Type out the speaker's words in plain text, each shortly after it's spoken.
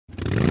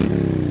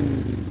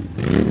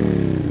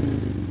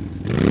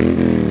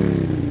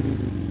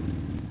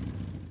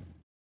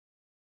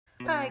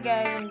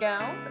guys and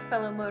gals,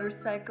 fellow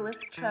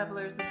motorcyclists,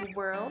 travelers of the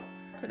world.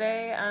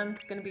 Today I'm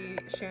going to be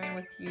sharing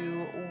with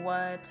you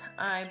what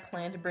I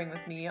plan to bring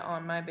with me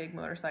on my big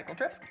motorcycle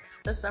trip.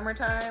 This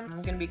summertime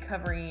I'm going to be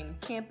covering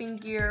camping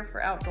gear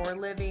for outdoor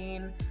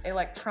living,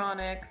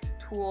 electronics,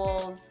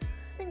 tools,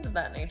 things of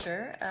that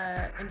nature.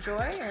 Enjoy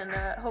and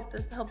hope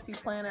this helps you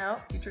plan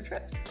out future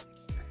trips.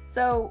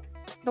 So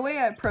the way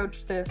I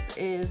approach this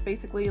is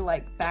basically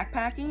like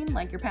backpacking,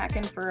 like you're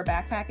packing for a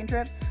backpacking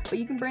trip, but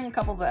you can bring a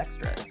couple of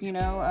extras, you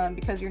know,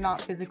 because you're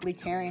not physically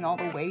carrying all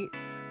the weight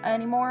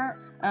anymore.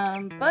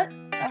 But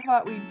I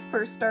thought we'd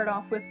first start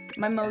off with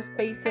my most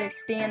basic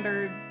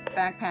standard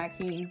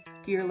backpacking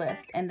gear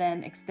list and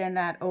then extend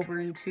that over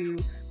into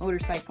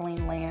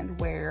motorcycling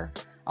land where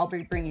I'll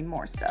be bringing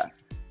more stuff.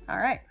 All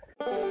right.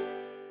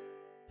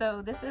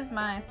 So this is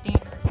my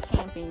standard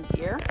camping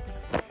gear.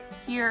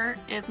 Here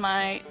is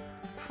my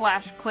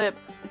flash clip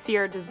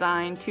Sierra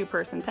Design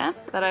 2-person tent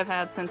that I've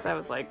had since I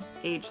was like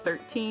age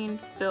 13,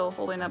 still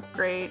holding up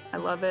great. I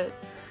love it.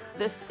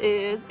 This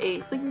is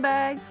a sleeping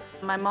bag.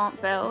 My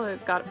Montbell, I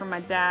got it from my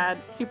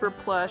dad, super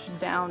plush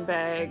down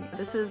bag.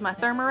 This is my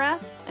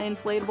Thermarest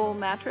inflatable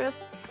mattress.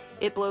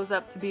 It blows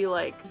up to be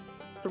like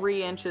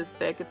 3 inches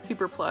thick. It's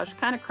super plush,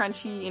 kind of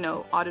crunchy, you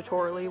know,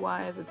 auditorily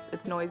wise.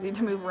 It's noisy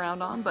to move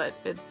around on, but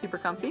it's super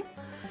comfy.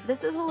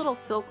 This is a little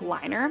silk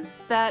liner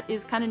that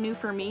is kind of new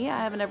for me. I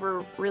haven't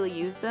ever really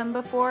used them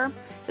before.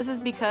 This is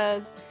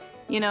because,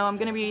 you know, I'm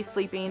going to be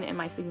sleeping in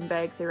my sleeping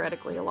bag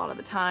theoretically a lot of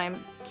the time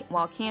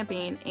while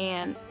camping,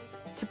 and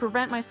to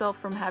prevent myself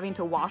from having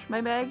to wash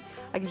my bag,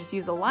 I can just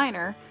use a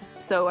liner.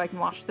 So I can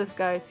wash this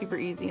guy super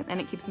easy, and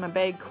it keeps my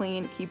bag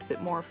clean, keeps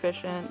it more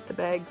efficient. The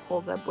bag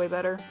holds up way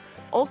better.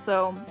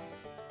 Also,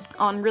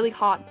 on really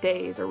hot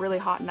days or really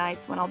hot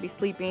nights when I'll be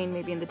sleeping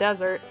maybe in the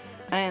desert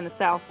and the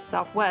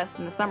southwest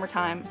in the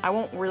summertime, I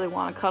won't really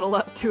want to cuddle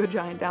up to a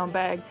giant down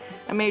bag.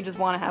 I may just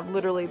want to have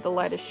literally the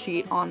lightest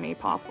sheet on me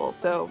possible,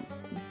 so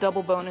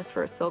double bonus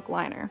for a silk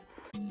liner.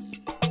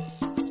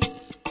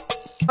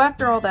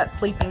 After all that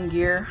sleeping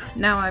gear,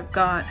 now I've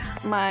got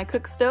my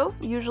cook stove.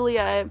 Usually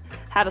I've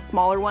had a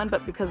smaller one,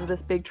 but because of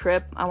this big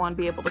trip, I want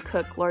to be able to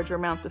cook larger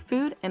amounts of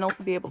food and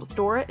also be able to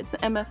store it. It's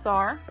an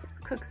MSR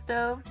cook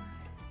stove.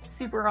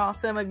 Super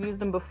awesome. I've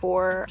used them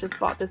before. Just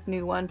bought this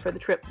new one for the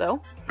trip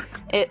though.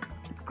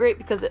 It's great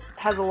because it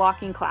has a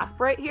locking clasp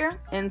right here,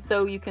 and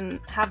so you can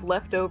have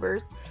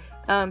leftovers,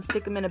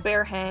 stick them in a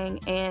bear hang,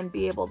 and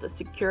be able to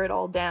secure it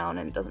all down,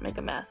 and it doesn't make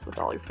a mess with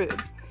all your food.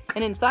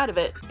 And inside of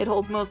it, it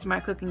holds most of my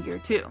cooking gear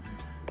too.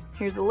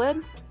 Here's the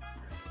lid.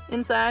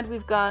 Inside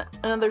we've got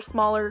another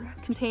smaller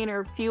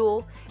container of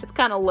fuel. It's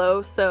kind of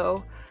low,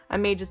 so I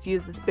may just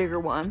use this bigger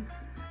one.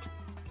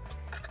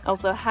 I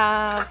also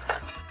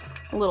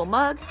have a little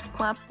mug,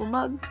 collapsible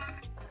mug.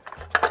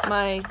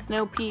 My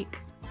Snow Peak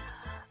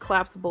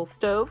collapsible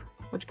stove,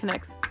 which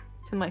connects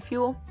to my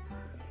fuel,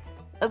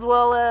 as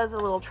well as a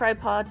little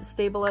tripod to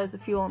stabilize the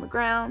fuel on the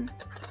ground,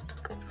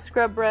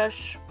 scrub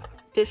brush,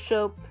 dish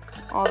soap,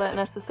 all that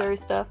necessary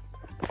stuff.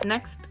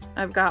 Next,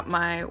 I've got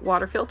my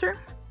water filter,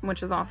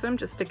 which is awesome.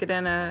 Just stick it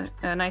in a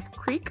nice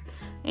creek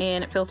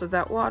and it filters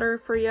out water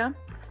for you.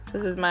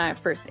 This is my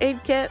first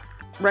aid kit.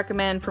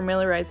 Recommend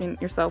familiarizing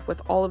yourself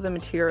with all of the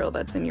material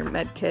that's in your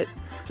med kit,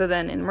 so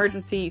then in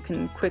emergency you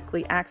can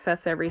quickly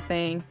access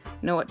everything,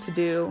 know what to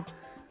do,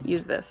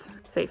 use this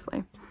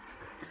safely.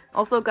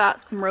 Also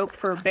got some rope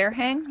for bear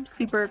hang,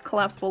 super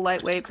collapsible,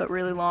 lightweight, but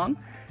really long.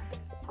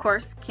 Of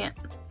course, can't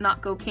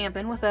not go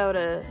camping without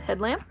a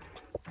headlamp.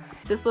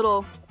 This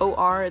little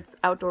OR, it's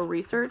outdoor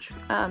research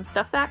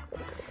stuff sack,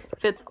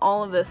 fits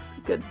all of this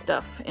good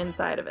stuff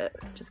inside of it.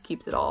 Just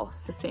keeps it all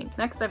succinct.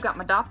 Next, I've got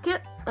my DOP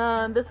kit.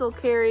 This will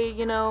carry,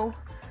 you know,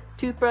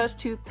 toothbrush,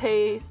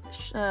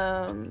 toothpaste,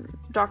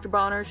 Dr.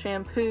 Bronner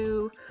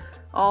shampoo,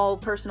 all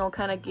personal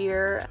kind of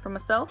gear for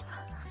myself.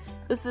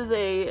 This is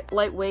a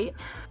lightweight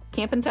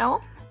camping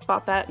towel.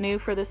 Bought that new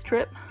for this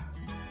trip.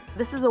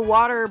 This is a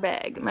water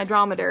bag, my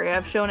dromedary.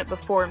 I've shown it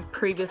before in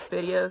previous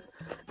videos,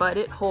 but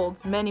it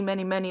holds many,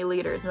 many, many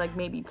liters, like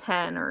maybe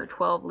 10 or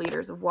 12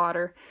 liters of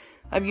water.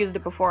 I've used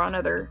it before on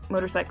other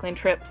motorcycling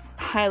trips.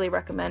 Highly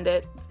recommend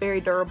it. It's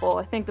very durable.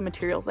 I think the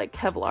material's like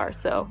Kevlar,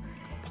 so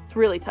it's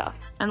really tough.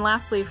 And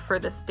lastly, for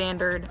the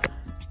standard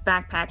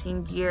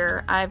backpacking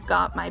gear, I've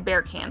got my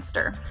bear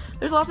canister.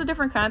 There's lots of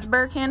different kinds of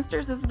bear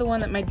canisters. This is the one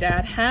that my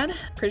dad had.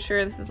 Pretty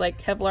sure this is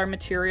like Kevlar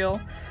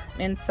material.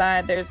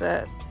 Inside there's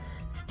a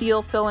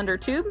steel cylinder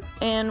tube,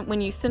 and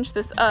when you cinch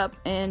this up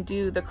and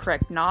do the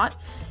correct knot,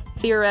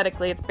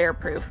 theoretically it's bear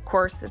proof. Of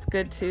course, it's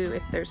good to,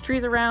 if there's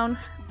trees around,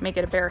 make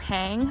it a bear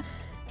hang,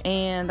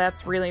 and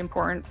that's really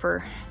important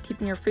for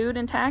keeping your food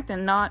intact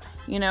and not,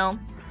 you know,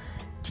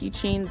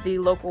 teaching the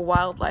local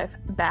wildlife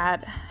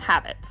bad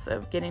habits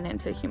of getting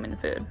into human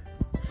food.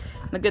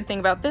 And the good thing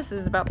about this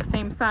is about the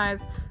same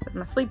size as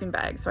my sleeping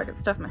bag, so I can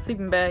stuff my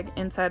sleeping bag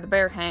inside the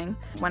bear hang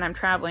when I'm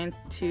traveling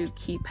to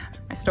keep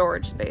my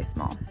storage space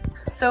small.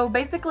 So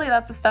basically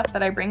that's the stuff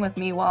that I bring with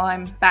me while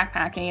I'm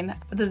backpacking.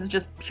 This is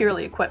just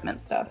purely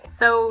equipment stuff.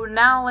 So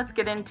now let's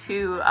get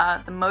into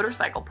the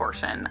motorcycle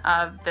portion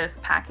of this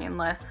packing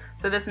list.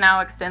 So this now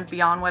extends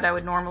beyond what I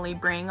would normally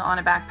bring on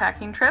a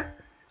backpacking trip.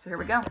 So here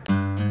we go.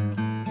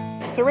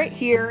 So right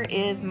here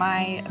is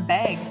my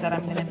bags that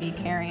I'm going to be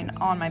carrying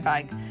on my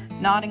bike,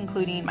 not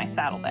including my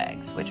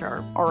saddlebags, which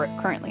are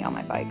currently on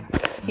my bike.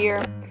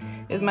 Here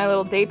is my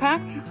little day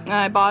pack.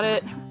 I bought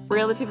it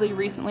relatively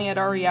recently at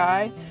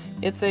REI.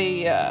 It's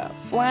a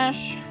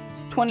Flash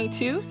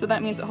 22, so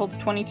that means it holds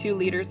 22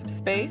 liters of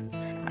space.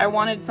 I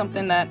wanted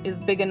something that is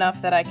big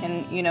enough that I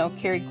can, you know,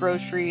 carry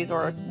groceries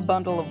or a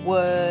bundle of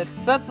wood.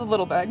 So that's the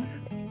little bag.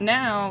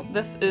 Now,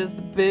 this is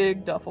the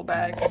big duffel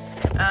bag.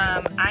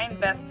 I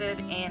invested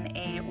in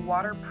a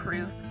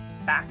waterproof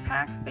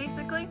backpack,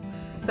 basically.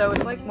 So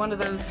it's like one of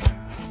those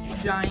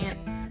giant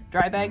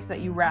dry bags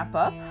that you wrap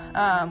up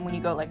when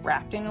you go like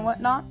rafting and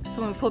whatnot.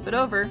 So when we flip it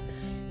over,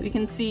 you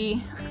can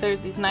see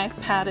there's these nice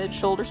padded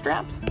shoulder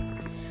straps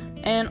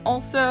and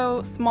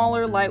also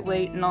smaller,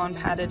 lightweight,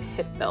 non-padded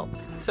hip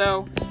belts.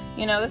 So,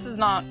 you know, this is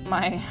not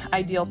my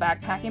ideal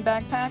backpacking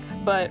backpack,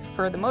 but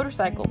for the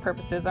motorcycle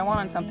purposes, I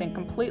wanted something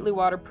completely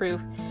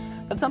waterproof,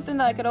 but something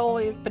that I could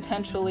always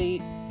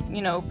potentially,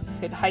 you know,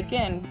 could hike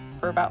in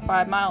for about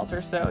 5 miles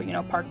or so, you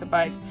know, park the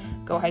bike,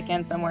 go hike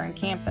in somewhere and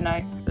camp the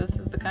night. So this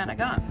is the kind I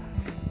got.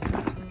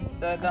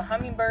 So the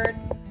Humminbird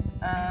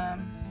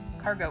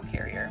cargo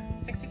carrier,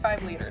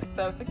 65 liters.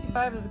 So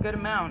 65 is a good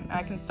amount.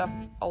 I can stuff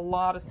a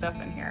lot of stuff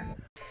in here.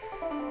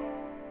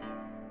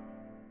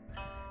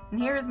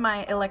 And here is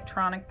my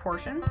electronic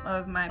portion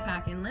of my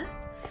packing list.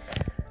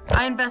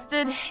 I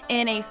invested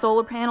in a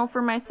solar panel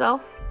for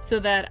myself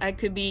so that I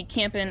could be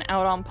camping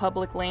out on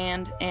public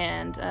land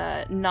and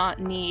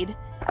not need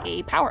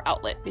a power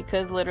outlet,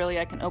 because literally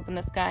I can open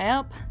this guy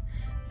up,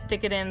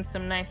 stick it in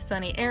some nice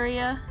sunny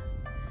area,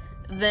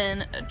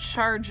 then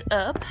charge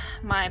up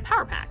my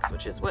power packs,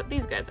 which is what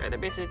these guys are. They're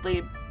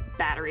basically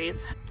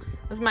batteries.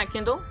 This is my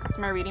Kindle. It's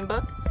my reading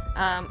book.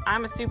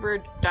 I'm a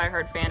super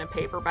diehard fan of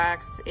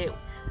paperbacks. It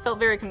felt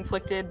very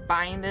conflicted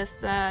buying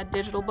this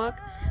digital book,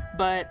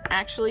 but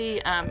actually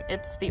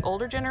it's the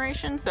older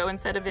generation, so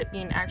instead of it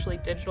being actually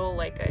digital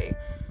like a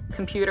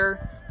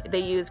computer, they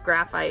use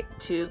graphite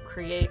to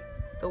create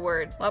the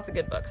words. Lots of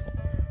good books.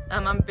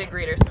 I'm a big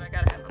reader, so I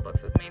gotta have my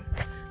books with me.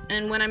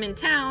 And when I'm in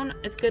town,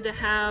 it's good to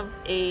have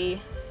a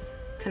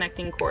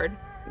connecting cord,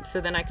 so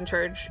then I can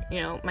charge, you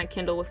know, my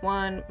Kindle with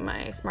one,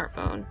 my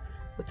smartphone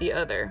with the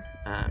other.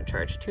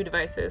 Charge 2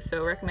 devices,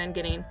 so recommend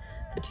getting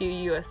the 2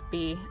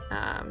 USB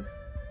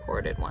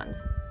ported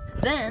ones.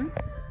 Then,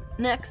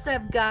 next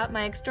I've got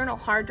my external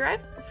hard drive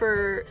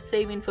for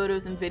saving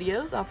photos and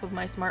videos off of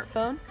my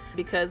smartphone.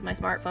 Because my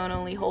smartphone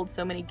only holds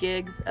so many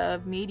gigs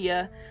of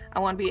media, I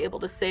want to be able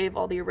to save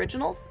all the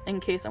originals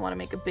in case I want to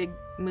make a big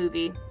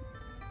movie,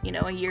 you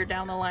know, a year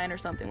down the line or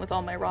something with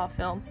all my raw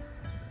film.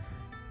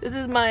 This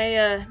is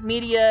my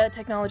media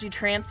technology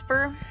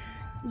transfer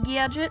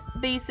gadget.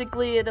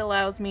 Basically, it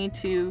allows me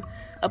to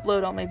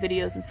upload all my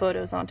videos and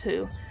photos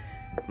onto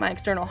my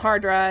external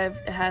hard drive.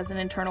 It has an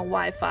internal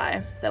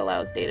Wi-Fi that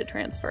allows data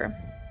transfer.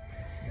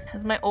 It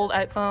has my old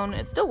iPhone.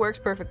 It still works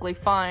perfectly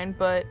fine,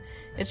 but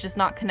it's just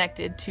not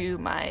connected to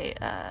my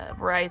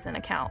Verizon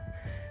account.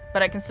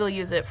 But I can still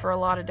use it for a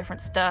lot of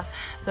different stuff.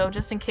 So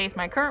just in case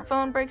my current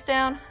phone breaks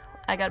down,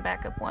 I got a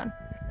backup one.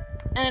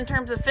 And in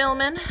terms of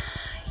filming,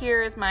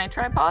 here is my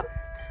tripod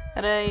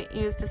that I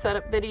use to set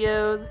up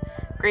videos.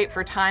 Great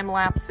for time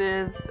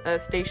lapses,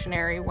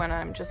 stationary when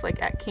I'm just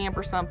like at camp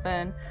or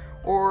something,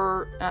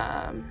 or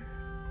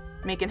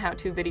making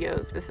how-to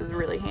videos. This is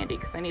really handy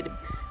because I need to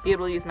be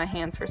able to use my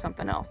hands for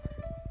something else.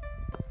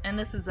 And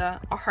this is a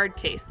hard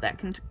case that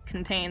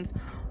contains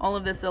all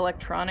of this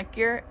electronic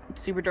gear.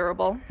 It's super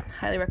durable.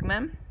 Highly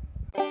recommend.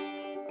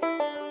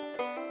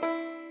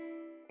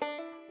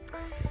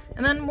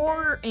 And then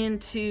more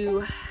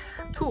into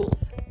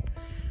tools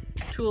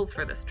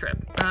for this trip.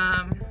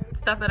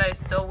 Stuff that I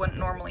still wouldn't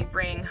normally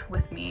bring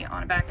with me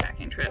on a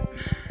backpacking trip.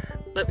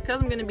 But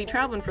because I'm going to be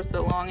traveling for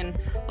so long and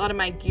a lot of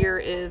my gear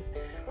is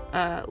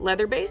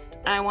leather-based,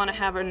 I want to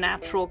have a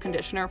natural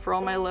conditioner for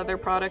all my leather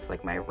products,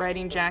 like my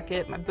riding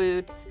jacket, my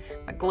boots,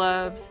 my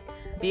gloves.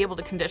 Be able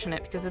to condition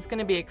it because it's going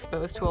to be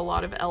exposed to a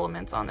lot of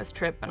elements on this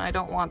trip, and I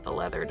don't want the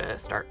leather to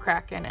start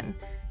cracking and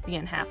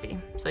being happy.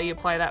 So you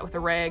apply that with a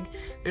rag.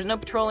 There's no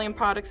petroleum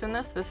products in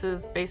this. This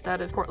is based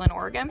out of Portland,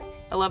 Oregon.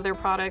 I love their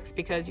products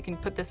because you can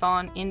put this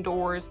on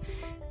indoors.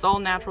 It's all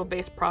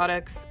natural-based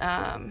products,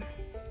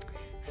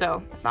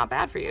 so it's not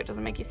bad for you. It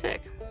doesn't make you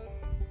sick.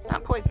 It's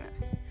not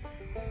poisonous.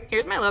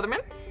 Here's my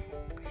Leatherman.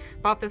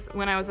 Bought this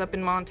when I was up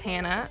in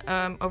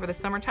Montana over the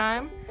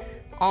summertime.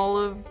 All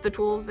of the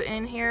tools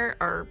in here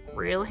are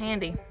real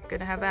handy. Good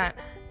to have that.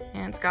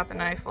 And it's got the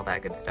knife, all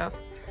that good stuff.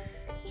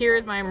 Here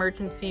is my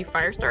emergency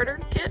fire starter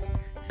kit.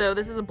 So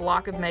this is a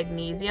block of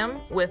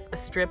magnesium with a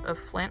strip of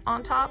flint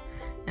on top.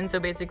 And so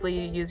basically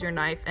you use your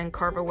knife and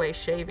carve away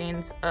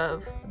shavings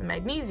of the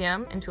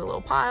magnesium into a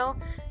little pile,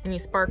 and you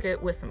spark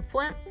it with some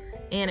flint,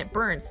 and it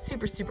burns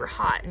super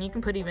hot, and you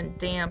can put even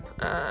damp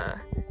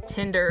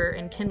tinder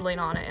and kindling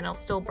on it and it'll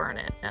still burn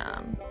it.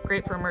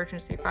 Great for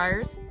emergency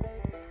fires.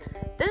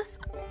 This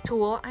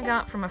tool I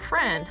got from a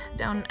friend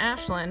down in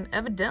Ashland.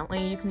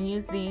 Evidently you can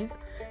use these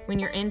when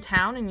you're in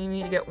town and you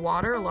need to get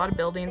water. A lot of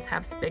buildings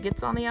have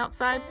spigots on the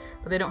outside,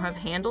 but they don't have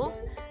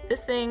handles.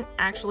 This thing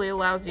actually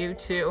allows you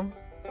to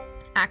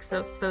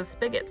access those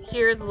spigots.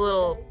 Here's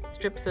little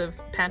strips of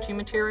patchy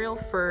material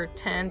for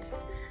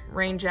tents,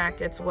 rain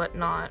jackets,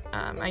 whatnot.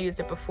 I used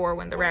it before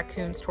when the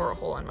raccoons tore a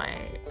hole in my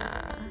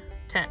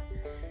tent.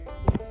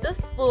 This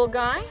little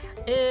guy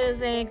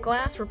is a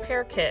glass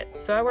repair kit.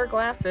 So I wear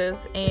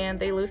glasses and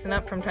they loosen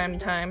up from time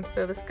to time.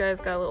 So this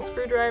guy's got a little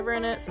screwdriver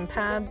in it, some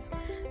pads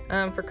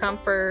for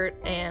comfort,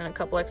 and a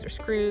couple extra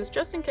screws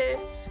just in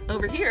case.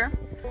 Over here,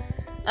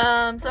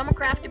 so I'm a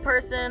crafty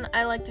person.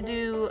 I like to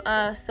do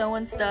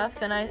sewing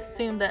stuff, and I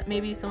assume that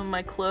maybe some of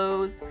my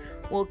clothes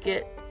will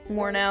get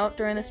worn out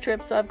during this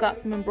trip. So I've got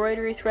some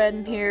embroidery thread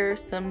in here,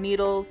 some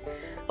needles.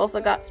 Also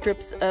got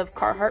strips of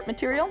Carhartt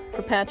material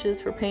for patches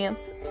for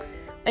pants.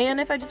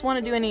 And if I just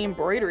want to do any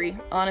embroidery,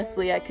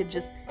 honestly, I could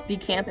just be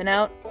camping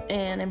out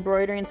and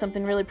embroidering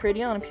something really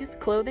pretty on a piece of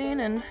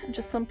clothing, and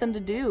just something to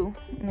do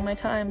in my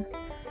time.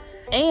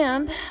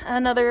 And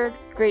another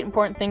great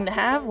important thing to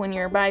have when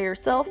you're by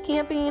yourself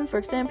camping for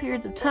extended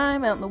periods of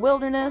time out in the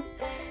wilderness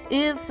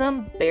is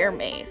some bear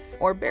mace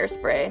or bear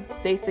spray.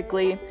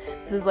 Basically,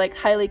 this is like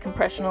highly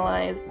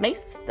compressionalized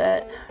mace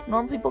that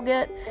normal people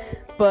get,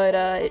 but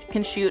it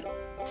can shoot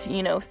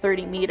to,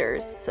 30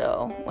 meters,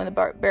 so when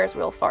the bear's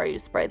real far, you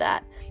just spray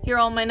that. Here are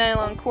all my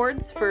nylon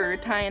cords for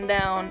tying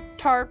down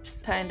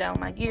tarps, tying down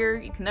my gear.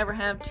 You can never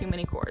have too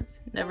many cords.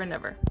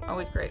 Never.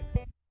 Always great.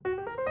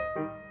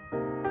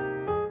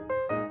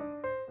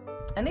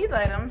 And these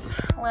items,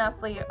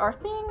 lastly, are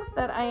things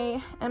that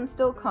I am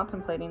still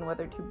contemplating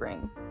whether to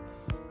bring.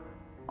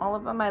 All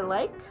of them I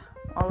like,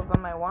 all of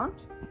them I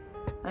want.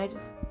 I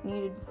just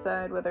need to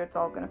decide whether it's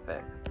all gonna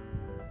fit.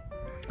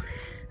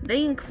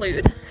 They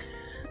include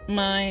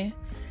my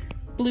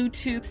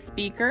Bluetooth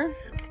speaker.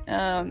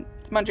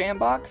 It's my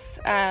Jambox.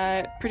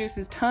 It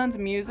produces tons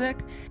of music,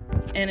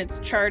 and it's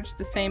charged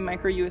the same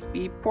micro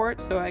USB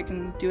port, so I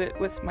can do it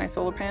with my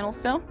solar panel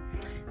still.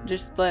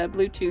 Just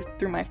Bluetooth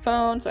through my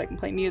phone, so I can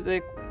play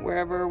music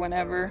wherever,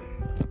 whenever.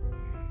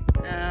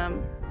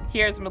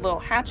 Here's my little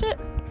hatchet.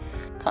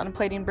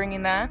 Contemplating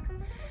bringing that.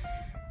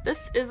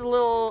 This is a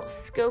little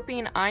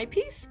scoping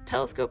eyepiece,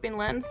 telescoping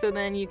lens, so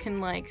then you can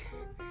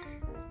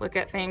look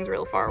at things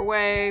real far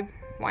away.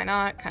 Why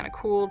not? Kind of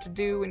cool to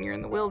do when you're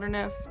in the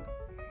wilderness.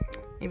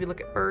 Maybe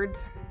look at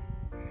birds.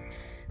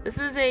 This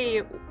is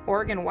a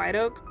Oregon white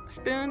oak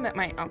spoon that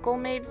my uncle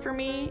made for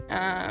me.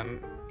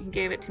 He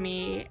gave it to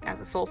me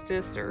as a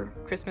solstice or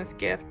Christmas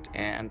gift,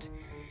 and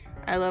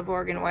I love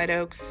Oregon white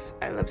oaks.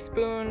 I love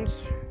spoons.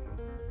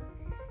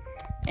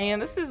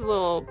 And this is a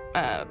little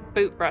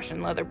boot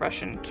brushing, leather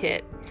brushing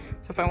kit.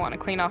 So if I want to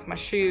clean off my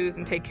shoes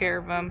and take care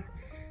of them,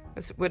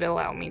 this would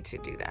allow me to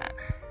do that.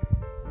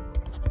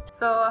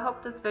 So I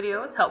hope this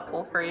video is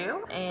helpful for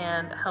you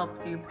and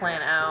helps you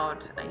plan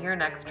out your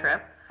next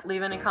trip.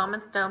 Leave any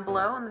comments down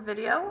below in the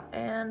video,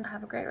 and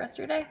have a great rest of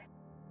your day.